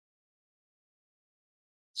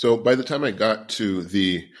So by the time I got to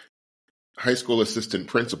the high school assistant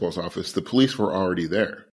principal's office, the police were already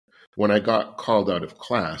there. When I got called out of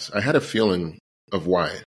class, I had a feeling of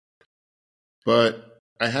why. But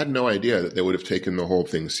I had no idea that they would have taken the whole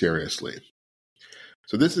thing seriously.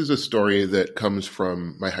 So this is a story that comes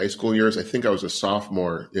from my high school years. I think I was a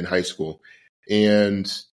sophomore in high school.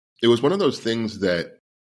 And it was one of those things that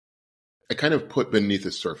I kind of put beneath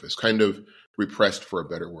the surface, kind of repressed, for a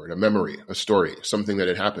better word, a memory, a story, something that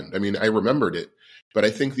had happened. I mean, I remembered it, but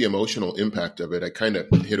I think the emotional impact of it, I kind of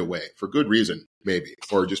hid away for good reason, maybe,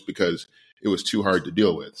 or just because it was too hard to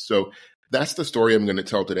deal with. So that's the story I'm going to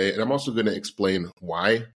tell today. And I'm also going to explain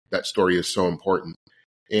why that story is so important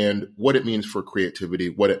and what it means for creativity,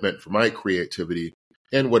 what it meant for my creativity,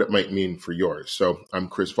 and what it might mean for yours. So I'm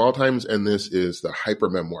Chris Valtimes, and this is the Hyper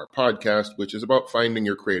Memoir podcast, which is about finding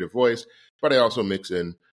your creative voice, but I also mix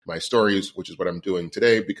in my stories, which is what I'm doing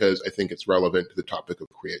today because I think it's relevant to the topic of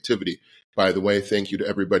creativity. By the way, thank you to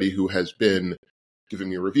everybody who has been giving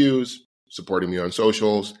me reviews, supporting me on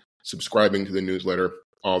socials, subscribing to the newsletter,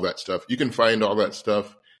 all that stuff. You can find all that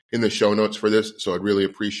stuff in the show notes for this, so I'd really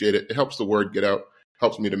appreciate it. It helps the word get out,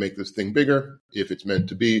 helps me to make this thing bigger if it's meant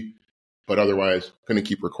to be, but otherwise, I'm going to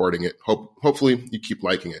keep recording it. Hopefully, you keep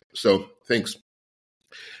liking it. So thanks.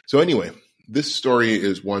 So anyway, this story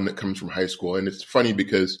is one that comes from high school, and it's funny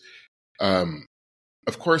because,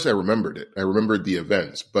 of course, I remembered it. I remembered the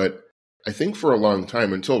events, but I think for a long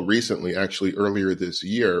time, until recently, actually earlier this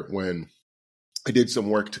year, when I did some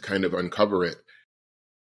work to kind of uncover it,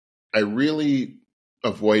 I really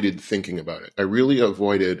avoided thinking about it. I really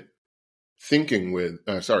avoided sitting with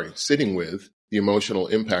the emotional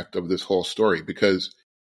impact of this whole story because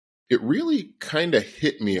it really kind of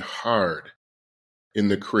hit me hard in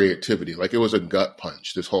the creativity. Like it was a gut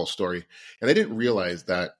punch, this whole story. And I didn't realize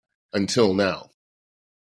that until now.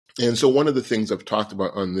 And so one of the things I've talked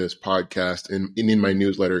about on this podcast and in my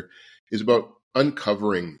newsletter is about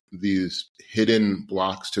uncovering these hidden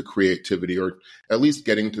blocks to creativity, or at least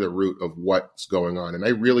getting to the root of what's going on. And I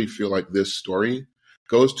really feel like this story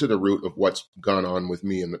goes to the root of what's gone on with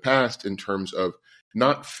me in the past in terms of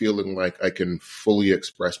not feeling like I can fully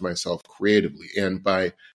express myself creatively. And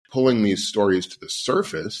by pulling these stories to the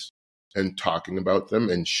surface and talking about them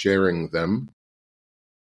and sharing them,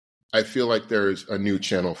 I feel like there's a new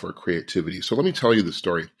channel for creativity. So let me tell you the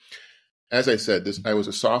story. As I said, I was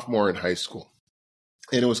a sophomore in high school,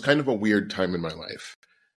 and it was kind of a weird time in my life.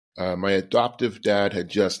 My adoptive dad had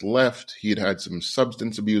just left. He'd had some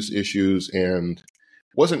substance abuse issues and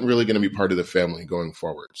wasn't really going to be part of the family going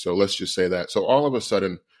forward. So let's just say that. So all of a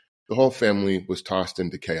sudden, the whole family was tossed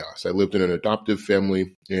into chaos. I lived in an adoptive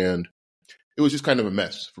family, and it was just kind of a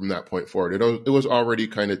mess from that point forward. It was already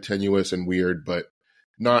kind of tenuous and weird, but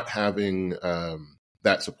not having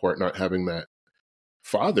that support, not having that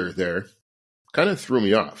father there kind of threw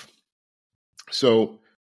me off. So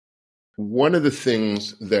one of the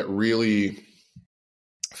things that really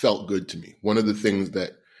felt good to me, one of the things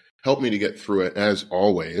that helped me to get through it, as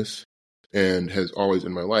always, and has always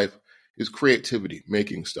in my life, is creativity,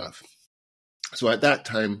 making stuff. So at that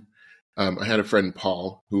time, I had a friend,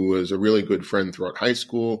 Paul, who was a really good friend throughout high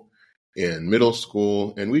school and middle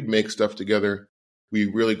school, and we'd make stuff together. We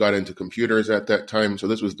really got into computers at that time. So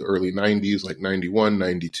this was the early 90s, like 91,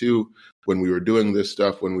 92, when we were doing this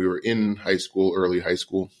stuff, when we were in high school, early high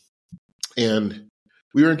school. And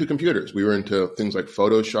we were into computers. We were into things like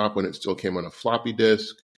Photoshop when it still came on a floppy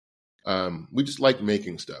disk. We just liked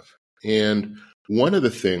making stuff. And one of the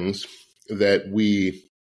things that we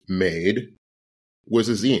made was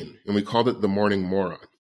a zine, and we called it the Morning Moron.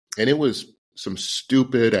 And it was some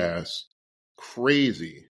stupid ass,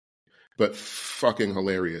 crazy, but fucking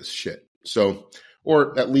hilarious shit. So,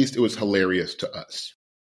 or at least it was hilarious to us.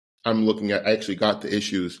 I actually got the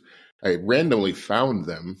issues. I randomly found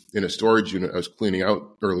them in a storage unit I was cleaning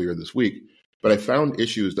out earlier this week, but I found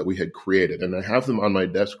issues that we had created, and I have them on my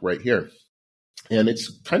desk right here. And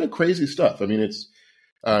it's kind of crazy stuff. I mean, it's,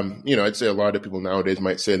 I'd say a lot of people nowadays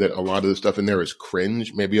might say that a lot of the stuff in there is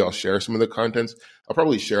cringe. Maybe I'll share some of the contents. I'll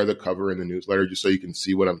probably share the cover in the newsletter just so you can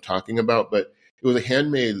see what I'm talking about. But it was a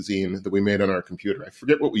handmade zine that we made on our computer. I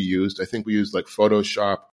forget what we used. I think we used like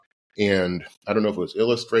Photoshop, and I don't know if it was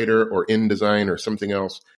Illustrator or InDesign or something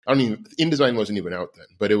else. InDesign wasn't even out then,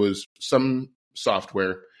 but it was some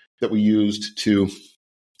software that we used to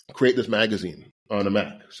create this magazine on a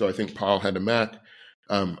Mac. So I think Paul had a Mac.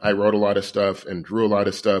 I wrote a lot of stuff and drew a lot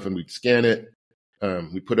of stuff, and we'd scan it.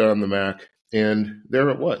 We put it on the Mac, and there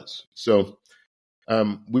it was. So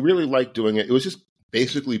we really liked doing it. It was just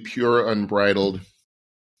basically pure, unbridled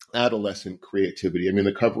adolescent creativity. I mean,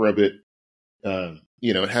 the cover of it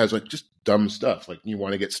it has like just dumb stuff. Like you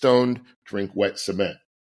want to get stoned, drink wet cement.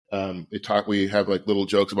 We have like little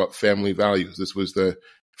jokes about family values. This was the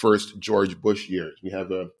first George Bush years. We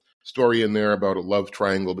have a story in there about a love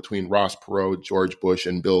triangle between Ross Perot, George Bush,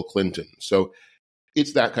 and Bill Clinton. So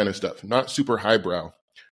it's that kind of stuff, not super highbrow.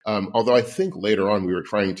 Although I think later on we were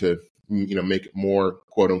trying to, make it more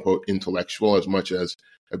quote unquote intellectual, as much as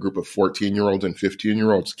a group of 14-year-olds and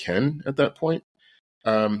 15-year-olds can at that point.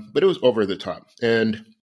 But it was over the top. And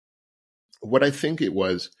what I think it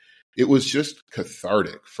was just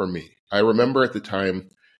cathartic for me. I remember at the time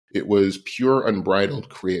it was pure unbridled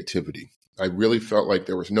creativity. I really felt like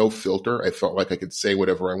there was no filter. I felt like I could say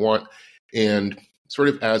whatever I want. And sort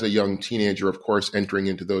of as a young teenager, of course, entering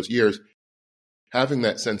into those years, having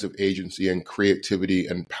that sense of agency and creativity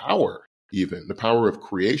and power, even the power of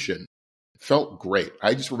creation, felt great.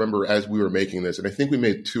 I just remember as we were making this, and I think we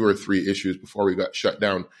made 2 or 3 issues before we got shut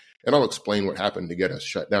down. And I'll explain what happened to get us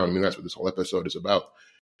shut down. I mean, that's what this whole episode is about.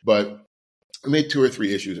 But I made 2 or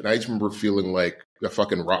 3 issues, and I just remember feeling like a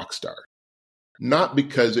fucking rock star. Not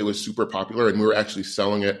because it was super popular, and we were actually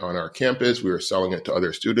selling it on our campus. We were selling it to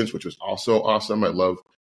other students, which was also awesome. I love,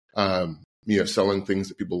 selling things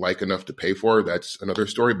that people like enough to pay for. That's another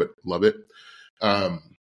story, but love it.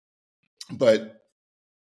 But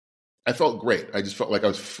I felt great. I just felt like I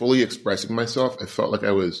was fully expressing myself. I felt like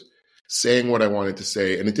I was saying what I wanted to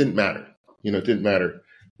say, and it didn't matter. It didn't matter.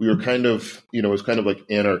 We were kind of, it was kind of like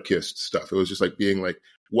anarchist stuff. It was just like being like,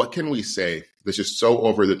 what can we say that's just so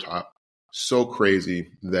over the top, so crazy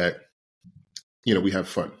that, we have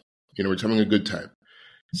fun. We're just having a good time.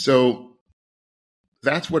 So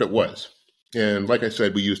that's what it was. And like I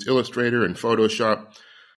said, we used Illustrator and Photoshop,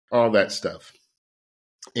 all that stuff.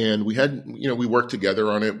 And we had, we worked together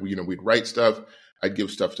on it. We'd write stuff. I'd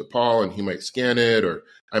give stuff to Paul and he might scan it, or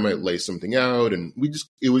I might lay something out. And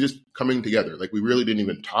it was just coming together. Like we really didn't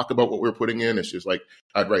even talk about what we were putting in. It's just like,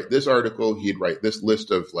 I'd write this article. He'd write this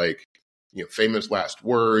list of like, famous last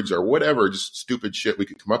words or whatever, just stupid shit we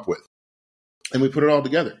could come up with. And we put it all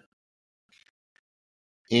together.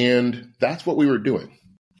 And that's what we were doing.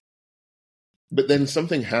 But then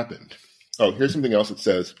something happened. Oh, here's something else it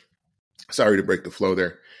says. Sorry to break the flow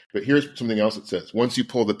there, but here's something else it says. Once you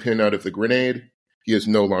pull the pin out of the grenade, he is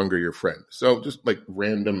no longer your friend. So just like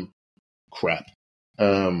random crap.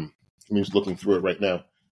 I'm just looking through it right now.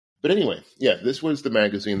 But anyway, yeah, this was the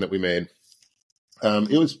magazine that we made.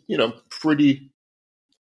 It was, pretty,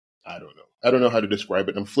 I don't know how to describe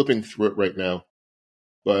it. I'm flipping through it right now.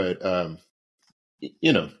 But,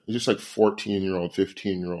 it's just like 14-year-old,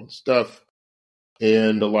 15-year-old stuff.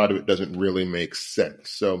 And a lot of it doesn't really make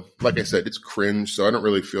sense. So like I said, it's cringe. So I don't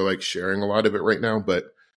really feel like sharing a lot of it right now. But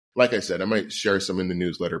like I said, I might share some in the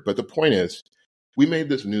newsletter. But the point is, we made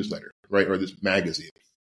this newsletter, right? Or this magazine.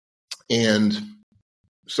 And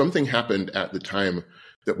something happened at the time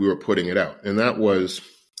that we were putting it out. And that was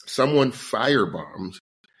someone firebombed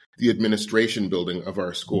the administration building of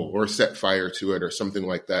our school, or set fire to it or something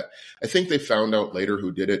like that. I think they found out later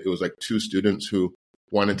who did it. It was like 2 students who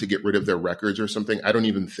wanted to get rid of their records or something. I don't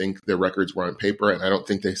even think their records were on paper, and I don't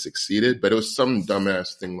think they succeeded, but it was some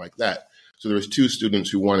dumbass thing like that. So there was 2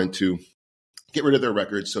 students who wanted to get rid of their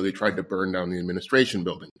records, so they tried to burn down the administration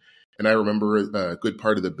building. And I remember a good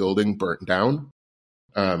part of the building burnt down.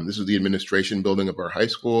 This was the administration building of our high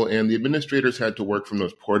school, and the administrators had to work from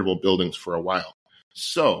those portable buildings for a while.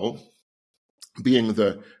 So, being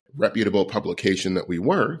the reputable publication that we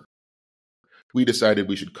were, we decided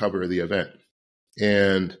we should cover the event.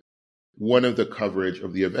 And one of the coverage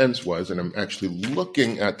of the events was, and I'm actually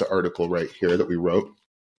looking at the article right here that we wrote,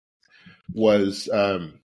 was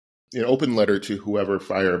an open letter to whoever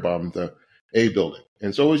firebombed the A building.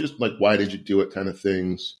 And so it was just like, why did you do it kind of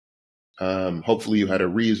things. Hopefully you had a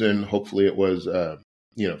reason. Hopefully it was,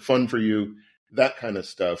 fun for you, that kind of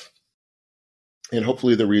stuff. And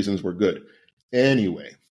hopefully the reasons were good.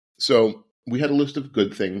 Anyway, so we had a list of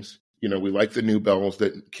good things. We liked the new bells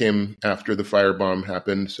that came after the firebomb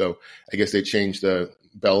happened. So I guess they changed the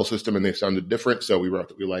bell system and they sounded different. So we wrote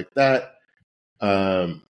that we liked that.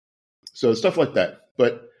 So stuff like that.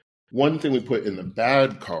 But one thing we put in the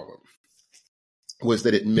bad column was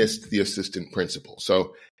that it missed the assistant principal.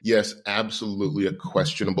 So yes, absolutely a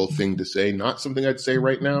questionable thing to say. Not something I'd say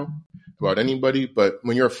right now about anybody. But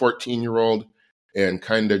when you're a 14-year-old and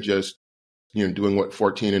kind of just, doing what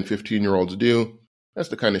 14 and 15-year-olds do, that's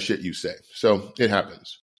the kind of shit you say. So it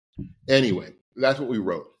happens. Anyway, that's what we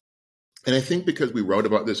wrote. And I think because we wrote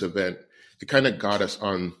about this event, it kind of got us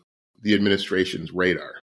on the administration's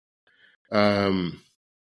radar. And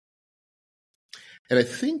I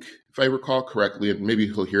think, if I recall correctly, and maybe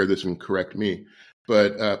he'll hear this and correct me,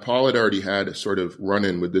 But Paul had already had a sort of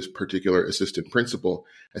run-in with this particular assistant principal.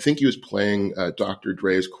 I think he was playing Dr.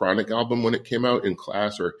 Dre's Chronic album when it came out in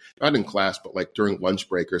class, or not in class, but like during lunch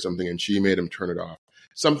break or something, and she made him turn it off.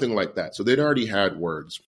 Something like that. So they'd already had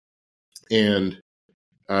words. And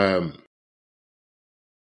that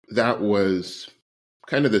was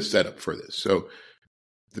kind of the setup for this. So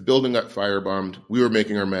the building got firebombed. We were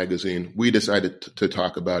making our magazine. We decided to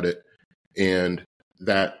talk about it. And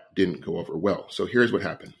that didn't go over well. So here's what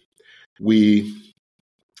happened. We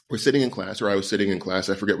were sitting in class, or I was sitting in class.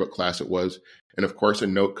 I forget what class it was. And of course, a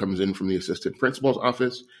note comes in from the assistant principal's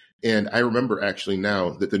office. And I remember actually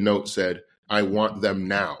now that the note said, "I want them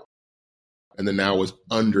now." And the now was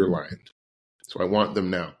underlined. So I want them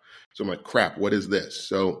now. So I'm like, crap, what is this?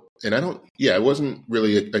 So, and I wasn't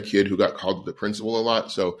really a kid who got called to the principal a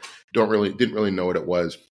lot. So didn't really know what it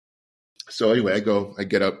was. So anyway, I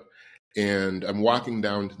get up, and I'm walking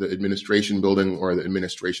down to the administration building, or the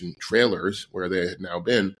administration trailers where they had now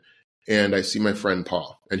been. And I see my friend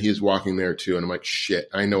Paul, and he's walking there too. And I'm like, shit,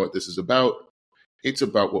 I know what this is about. It's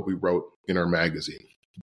about what we wrote in our magazine.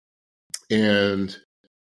 And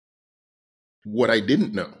what I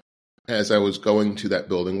didn't know, as I was going to that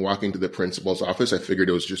building, walking to the principal's office, I figured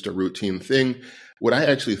it was just a routine thing. What I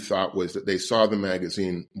actually thought was that they saw the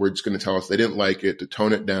magazine, were just going to tell us they didn't like it, to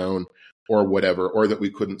tone it down or whatever, or that we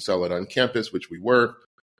couldn't sell it on campus, which we were.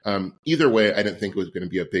 Either way, I didn't think it was going to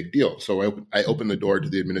be a big deal. So I opened the door to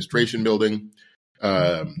the administration building,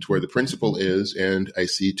 to where the principal is, and I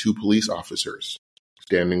see 2 police officers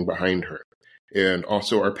standing behind her, and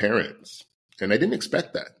also our parents. And I didn't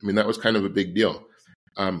expect that. I mean, that was kind of a big deal.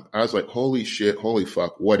 I was like, holy shit, holy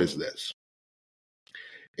fuck, what is this?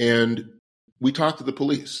 And we talked to the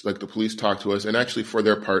police. Like, the police talked to us, and actually for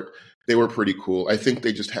their part, they were pretty cool. I think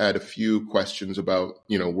they just had a few questions about,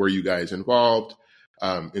 were you guys involved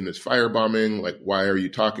in this firebombing? Like, why are you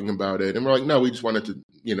talking about it? And we're like, no, we just wanted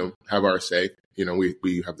to, have our say.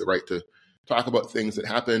 We have the right to talk about things that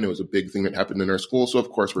happened. It was a big thing that happened in our school. So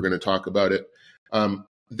of course we're going to talk about it.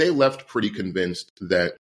 They left pretty convinced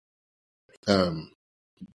that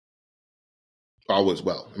all was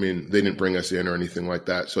well. I mean, they didn't bring us in or anything like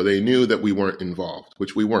that. So they knew that we weren't involved,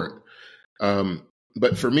 which we weren't.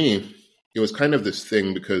 But for me, it was kind of this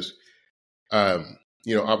thing because,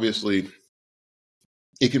 obviously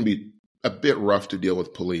it can be a bit rough to deal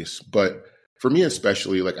with police. But for me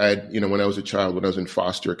especially, like when I was a child, when I was in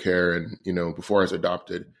foster care and, before I was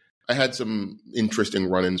adopted, I had some interesting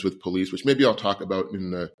run-ins with police, which maybe I'll talk about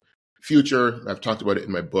in the future. I've talked about it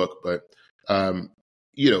in my book, but,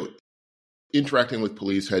 interacting with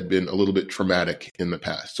police had been a little bit traumatic in the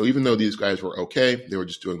past. So even though these guys were okay, they were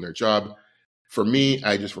just doing their job. For me,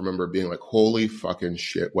 I just remember being like, holy fucking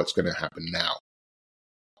shit, what's going to happen now?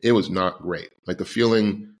 It was not great. Like, the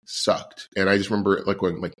feeling sucked. And I just remember it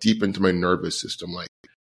going like deep into my nervous system, like,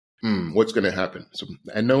 what's going to happen? So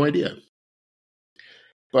I had no idea.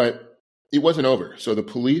 But it wasn't over. So the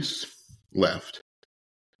police left.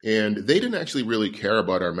 And they didn't actually really care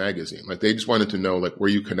about our magazine. Like, they just wanted to know, like, were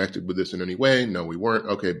you connected with this in any way? No, we weren't.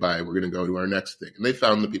 Okay, bye. We're going to go to our next thing. And they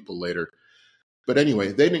found the people later. But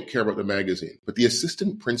anyway, they didn't care about the magazine. But the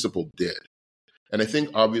assistant principal did. And I think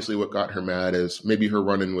obviously what got her mad is maybe her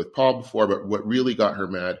run-in with Paul before, but what really got her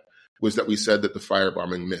mad was that we said that the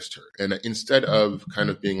firebombing missed her. And instead of kind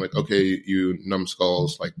of being like, okay, you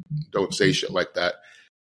numbskulls, like, don't say shit like that,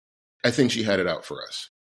 I think she had it out for us.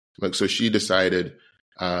 Like, so she decided,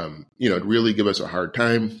 to really give us a hard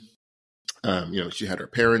time. She had her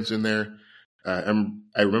parents in there. I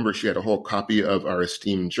remember she had a whole copy of our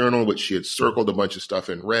esteemed journal, which she had circled a bunch of stuff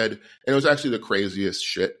in red. And it was actually the craziest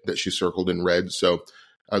shit that she circled in red. So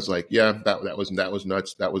I was like, yeah, that was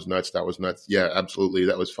nuts. That was nuts. That was nuts. Yeah, absolutely.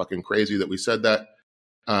 That was fucking crazy that we said that.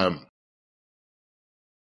 And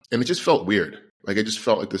it just felt weird. Like, it just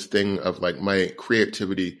felt like this thing of like my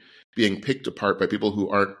creativity being picked apart by people who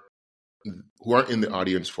aren't in the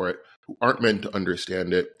audience for it, who aren't meant to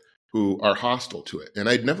understand it, who are hostile to it. And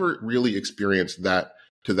I'd never really experienced that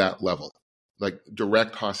to that level, like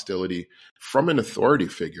direct hostility from an authority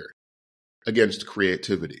figure against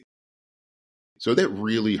creativity. So that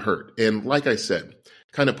really hurt. And like I said,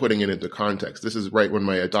 kind of putting it into context, this is right when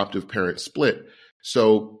my adoptive parents split.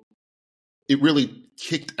 So it really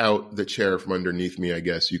kicked out the chair from underneath me, I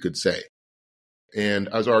guess you could say. And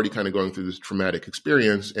I was already kind of going through this traumatic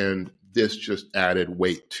experience, and this just added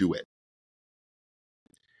weight to it.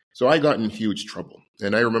 So I got in huge trouble.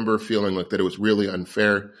 And I remember feeling like that it was really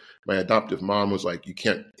unfair. My adoptive mom was like, you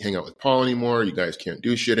can't hang out with Paul anymore. You guys can't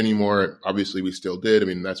do shit anymore. Obviously, we still did. I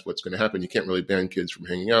mean, that's what's going to happen. You can't really ban kids from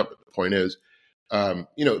hanging out. But the point is,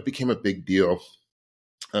 it became a big deal.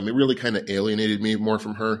 It really kind of alienated me more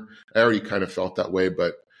from her. I already kind of felt that way,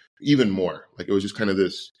 but even more. Like it was just kind of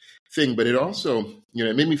this thing. But it also,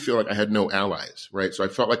 it made me feel like I had no allies, right? So I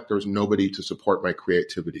felt like there was nobody to support my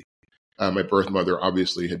creativity. My birth mother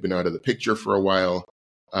obviously had been out of the picture for a while.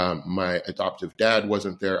 My adoptive dad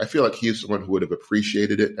wasn't there. I feel like he's someone who would have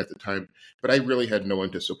appreciated it at the time, but I really had no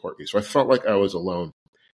one to support me. So I felt like I was alone.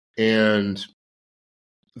 And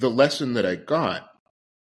the lesson that I got,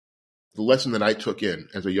 the lesson that I took in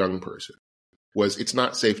as a young person was it's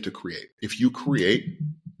not safe to create. If you create,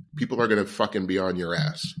 people are going to fucking be on your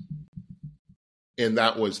ass. And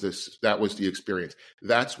that was the experience.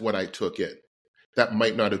 That's what I took in. That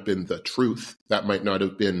might not have been the truth. That might not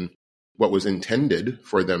have been what was intended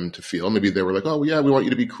for them to feel. Maybe they were like, oh, yeah, we want you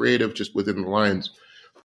to be creative just within the lines.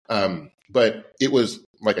 But it was,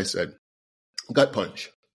 like I said, gut punch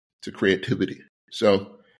to creativity.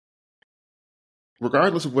 So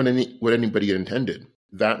regardless of what anybody intended,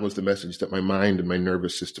 that was the message that my mind and my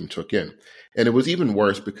nervous system took in. And it was even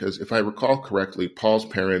worse because if I recall correctly, Paul's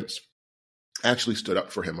parents actually stood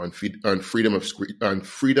up for him on freedom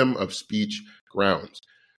of speech grounds.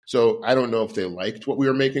 So I don't know if they liked what we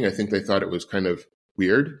were making. I think they thought it was kind of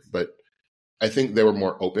weird, but I think they were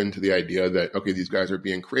more open to the idea that, okay, these guys are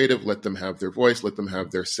being creative. Let them have their voice. Let them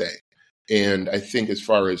have their say. And I think as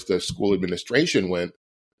far as the school administration went,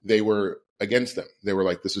 they were against them. They were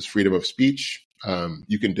like, this is freedom of speech.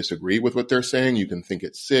 You can disagree with what they're saying. You can think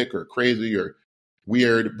it's sick or crazy or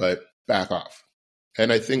weird, but back off.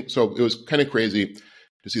 And I think, so it was kind of crazy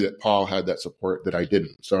to see that Paul had that support that I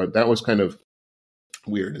didn't. So that was kind of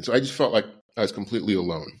weird. And so I just felt like I was completely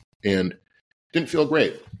alone and didn't feel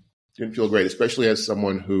great. Didn't feel great, especially as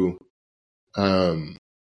someone who,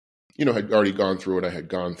 had already gone through what I had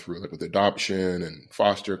gone through, like with adoption and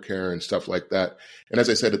foster care and stuff like that. And as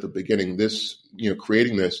I said at the beginning, this,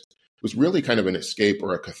 creating this was really kind of an escape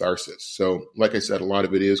or a catharsis. So like I said, a lot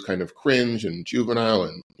of it is kind of cringe and juvenile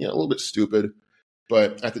and, a little bit stupid.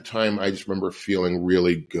 But at the time, I just remember feeling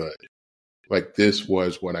really good. Like this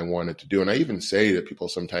was what I wanted to do. And I even say to people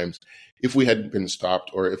sometimes, if we hadn't been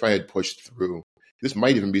stopped or if I had pushed through, this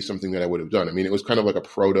might even be something that I would have done. I mean, it was kind of like a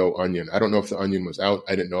proto-Onion. I don't know if the Onion was out.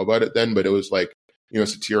 I didn't know about it then, but it was like, a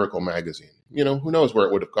satirical magazine. Who knows where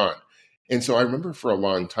it would have gone. And so I remember for a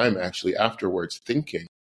long time, actually, afterwards thinking,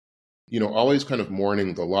 always kind of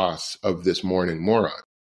mourning the loss of this Morning Moron,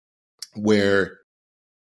 where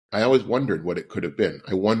I always wondered what it could have been.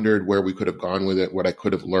 I wondered where we could have gone with it, what I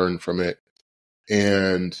could have learned from it.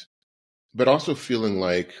 But also feeling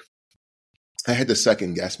like I had to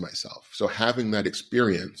second guess myself. So having that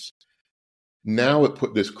experience, now it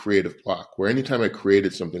put this creative block where anytime I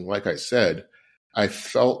created something, like I said, I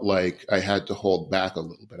felt like I had to hold back a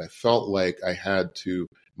little bit. I felt like I had to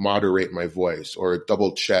moderate my voice or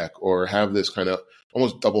double check or have this kind of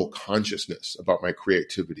almost double consciousness about my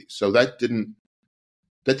creativity. So that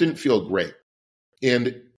didn't feel great.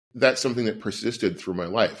 And that's something that persisted through my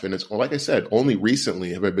life. And it's, like I said, only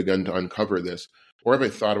recently have I begun to uncover this, or have I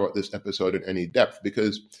thought about this episode in any depth?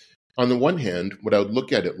 Because on the one hand, what I would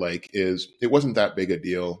look at it like is it wasn't that big a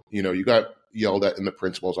deal. You got yelled at in the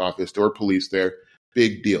principal's office. There were police there.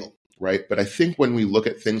 Big deal, right? But I think when we look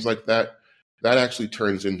at things like that, that actually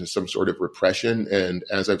turns into some sort of repression. And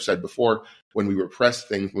as I've said before, when we repress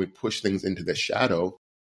things, when we push things into the shadow,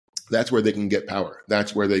 that's where they can get power.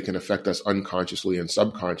 That's where they can affect us unconsciously and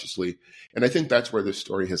subconsciously. And I think that's where this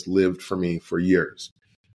story has lived for me for years,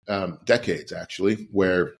 decades actually,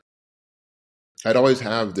 where I'd always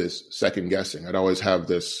have this second guessing. I'd always have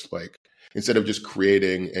this, like, instead of just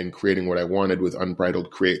creating what I wanted with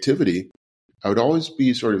unbridled creativity, I would always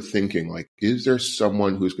be sort of thinking, like, is there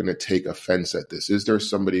someone who's going to take offense at this? Is there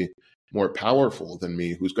somebody more powerful than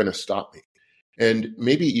me who's going to stop me? And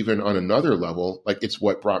maybe even on another level, like, it's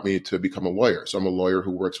what brought me to become a lawyer. So I'm a lawyer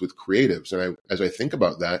who works with creatives. And as I think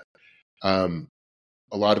about that,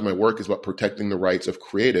 a lot of my work is about protecting the rights of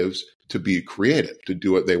creatives to be creative, to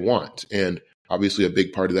do what they want. And obviously a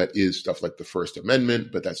big part of that is stuff like the First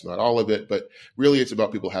Amendment, but that's not all of it. But really it's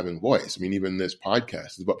about people having voice. I mean, even this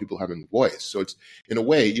podcast is about people having voice. So it's, in a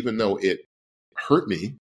way, even though it hurt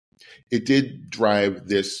me, it did drive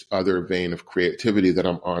this other vein of creativity that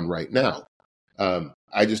I'm on right now.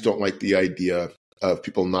 I just don't like the idea of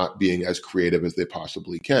people not being as creative as they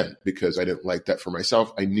possibly can, because I didn't like that for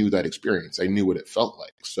myself. I knew that experience. I knew what it felt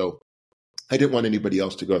like. So I didn't want anybody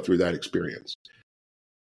else to go through that experience.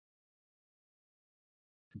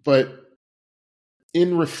 But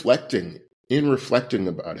in reflecting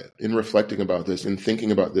about it, in reflecting about this and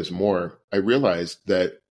thinking about this more, I realized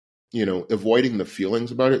that, avoiding the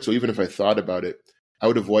feelings about it. So even if I thought about it, I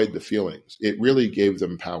would avoid the feelings. It really gave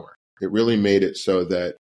them power. It really made it so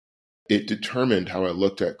that it determined how I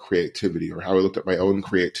looked at creativity, or how I looked at my own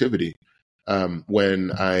creativity,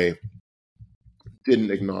 when I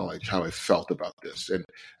didn't acknowledge how I felt about this. And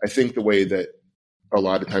I think the way that a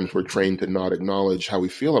lot of times we're trained to not acknowledge how we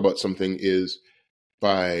feel about something is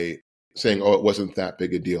by saying, oh, it wasn't that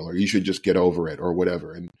big a deal, or you should just get over it, or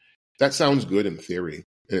whatever. And that sounds good in theory,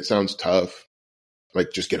 and it sounds tough,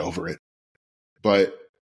 like just get over it. But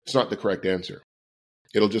it's not the correct answer.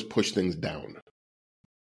 It'll just push things down.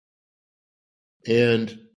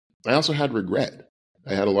 And I also had regret.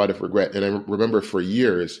 I had a lot of regret. And I remember for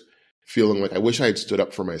years feeling like I wish I had stood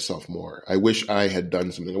up for myself more. I wish I had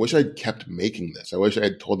done something. I wish I'd kept making this. I wish I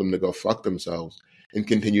had told them to go fuck themselves and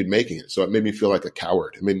continued making it. So it made me feel like a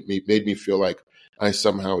coward. It made me feel like I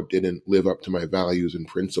somehow didn't live up to my values and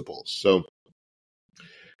principles. So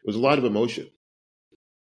it was a lot of emotion.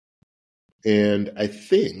 And I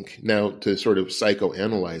think now, to sort of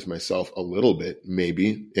psychoanalyze myself a little bit,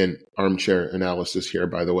 maybe, in armchair analysis here,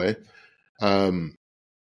 by the way,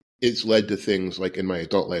 it's led to things like in my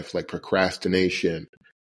adult life, like procrastination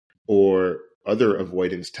or other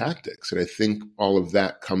avoidance tactics. And I think all of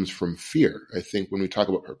that comes from fear. I think when we talk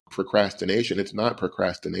about procrastination, it's not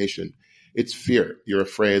procrastination, it's fear. You're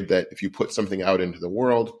afraid that if you put something out into the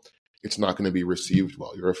world, it's not going to be received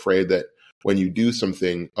well. You're afraid that when you do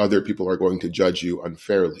something, other people are going to judge you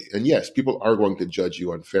unfairly. And yes, people are going to judge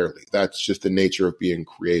you unfairly. That's just the nature of being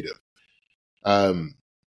creative.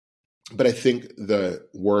 But I think the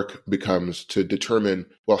work becomes to determine,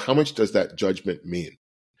 well, how much does that judgment mean?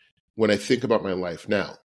 When I think about my life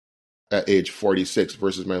now at age 46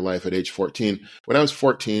 versus my life at age 14, when I was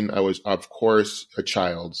 14, I was, of course, a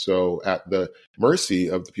child. So at the mercy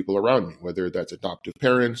of the people around me, whether that's adoptive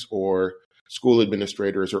parents or school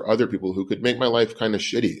administrators or other people who could make my life kind of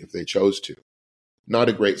shitty if they chose to. Not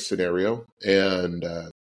a great scenario, and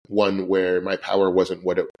one where my power wasn't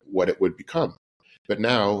what it would become. But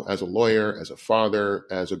now, as a lawyer, as a father,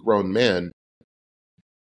 as a grown man,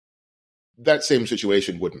 that same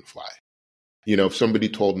situation wouldn't fly. You know, if somebody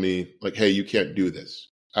told me, like, hey, you can't do this,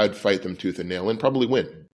 I'd fight them tooth and nail and probably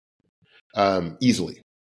win easily.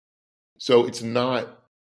 So it's not,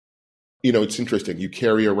 you know, it's interesting. You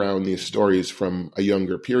carry around these stories from a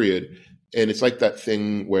younger period, and it's like that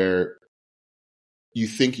thing where you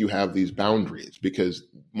think you have these boundaries because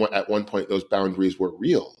at one point those boundaries were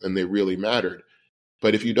real and they really mattered.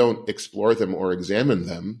 But if you don't explore them or examine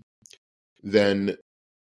them, then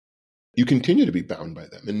you continue to be bound by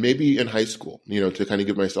them. And maybe in high school, you know, to kind of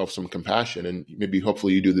give myself some compassion, and maybe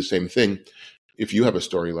hopefully you do the same thing. If you have a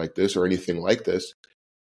story like this or anything like this,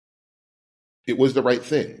 it was the right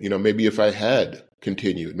thing. You know, maybe if I had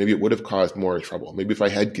continued, maybe it would have caused more trouble. Maybe if I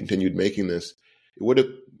had continued making this, it would have,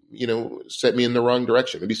 you know, set me in the wrong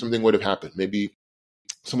direction. Maybe something would have happened. Maybe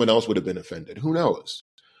someone else would have been offended. Who knows?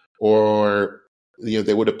 Or, you know,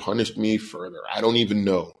 they would have punished me further. I don't even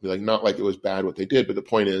know. Like, not like it was bad what they did, but the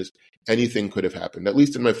point is anything could have happened. At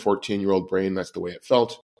least in my 14-year-old brain, that's the way it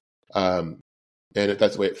felt. And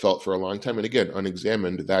that's the way it felt for a long time. And again,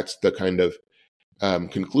 unexamined, that's the kind of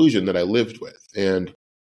conclusion that I lived with. And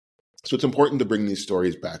so it's important to bring these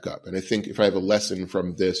stories back up. And I think if I have a lesson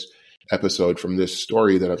from this episode, from this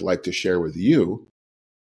story that I'd like to share with you,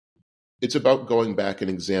 it's about going back and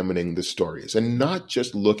examining the stories and not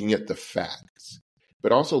just looking at the facts,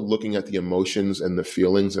 but also looking at the emotions and the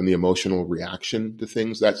feelings and the emotional reaction to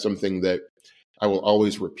things. That's something that I will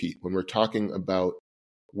always repeat. When we're talking about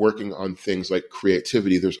working on things like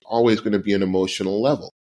creativity, there's always going to be an emotional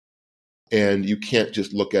level. And you can't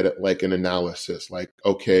just look at it like an analysis, like,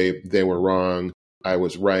 okay, they were wrong, I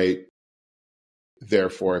was right,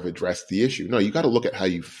 therefore I've addressed the issue. No, you got to look at how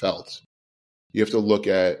you felt. You have to look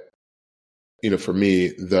at, you know, for me,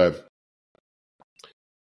 the,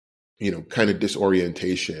 you know, kind of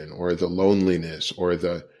disorientation or the loneliness or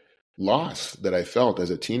the loss that I felt as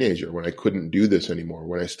a teenager when I couldn't do this anymore,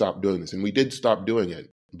 when I stopped doing this. And we did stop doing it,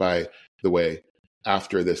 by the way,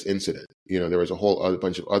 after this incident. You know, there was a whole other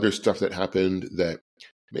bunch of other stuff that happened that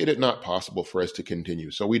made it not possible for us to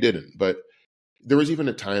continue. So we didn't. But there was even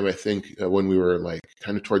a time, I think, when we were like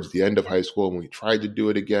kind of towards the end of high school, when we tried to do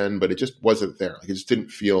it again, but it just wasn't there. Like, it just didn't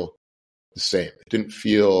feel the same. It didn't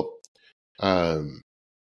feel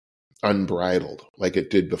unbridled like it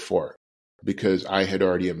did before, because I had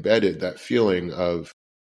already embedded that feeling of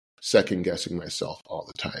second guessing myself all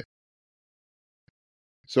the time.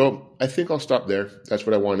 So I think I'll stop there. That's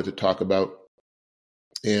what I wanted to talk about.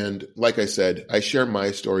 And like I said, I share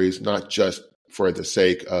my stories not just for the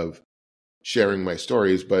sake of sharing my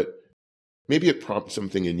stories, but maybe it prompts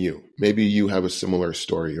something in you. Maybe you have a similar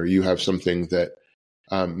story, or you have something that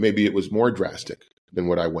maybe it was more drastic than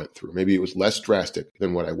what I went through. Maybe it was less drastic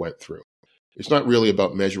than what I went through. It's not really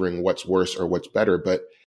about measuring what's worse or what's better, but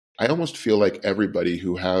I almost feel like everybody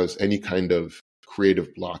who has any kind of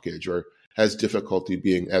creative blockage or has difficulty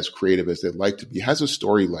being as creative as they'd like to be has a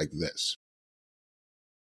story like this.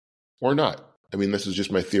 Or not. I mean, this is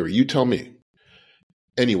just my theory. You tell me.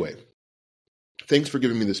 Anyway, thanks for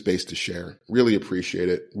giving me the space to share. Really appreciate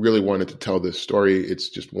it. Really wanted to tell this story. It's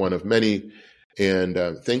just one of many. And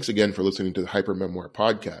thanks again for listening to the Hyper Memoir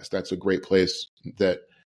podcast. That's a great place that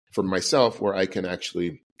for myself where I can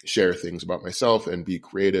actually share things about myself and be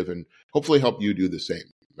creative and hopefully help you do the same.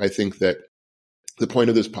 I think that the point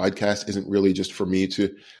of this podcast isn't really just for me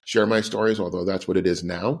to share my stories, although that's what it is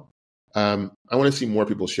now. I want to see more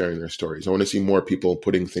people sharing their stories. I want to see more people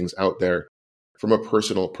putting things out there from a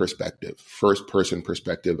personal perspective. First person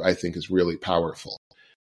perspective, I think, is really powerful.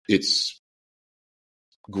 It's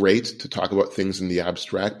great to talk about things in the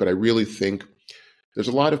abstract, but I really think there's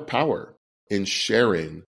a lot of power in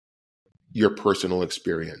sharing your personal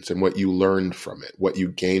experience and what you learned from it, what you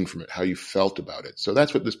gained from it, how you felt about it. So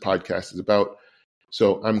that's what this podcast is about.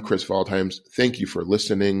 So I'm Chris Waldheims. Thank you for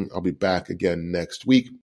listening. I'll be back again next week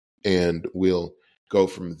and we'll go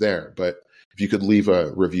from there. But if you could leave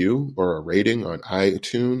a review or a rating on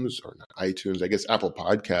iTunes, or not iTunes, I guess Apple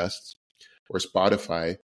Podcasts or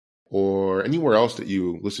Spotify or anywhere else that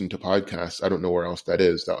you listen to podcasts, I don't know where else that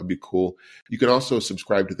is. That would be cool. You can also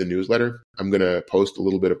subscribe to the newsletter. I'm going to post a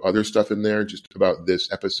little bit of other stuff in there, just about this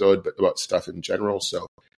episode, but about stuff in general. So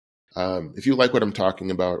if you like what I'm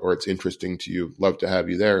talking about or it's interesting to you, love to have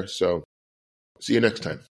you there. So see you next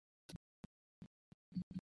time.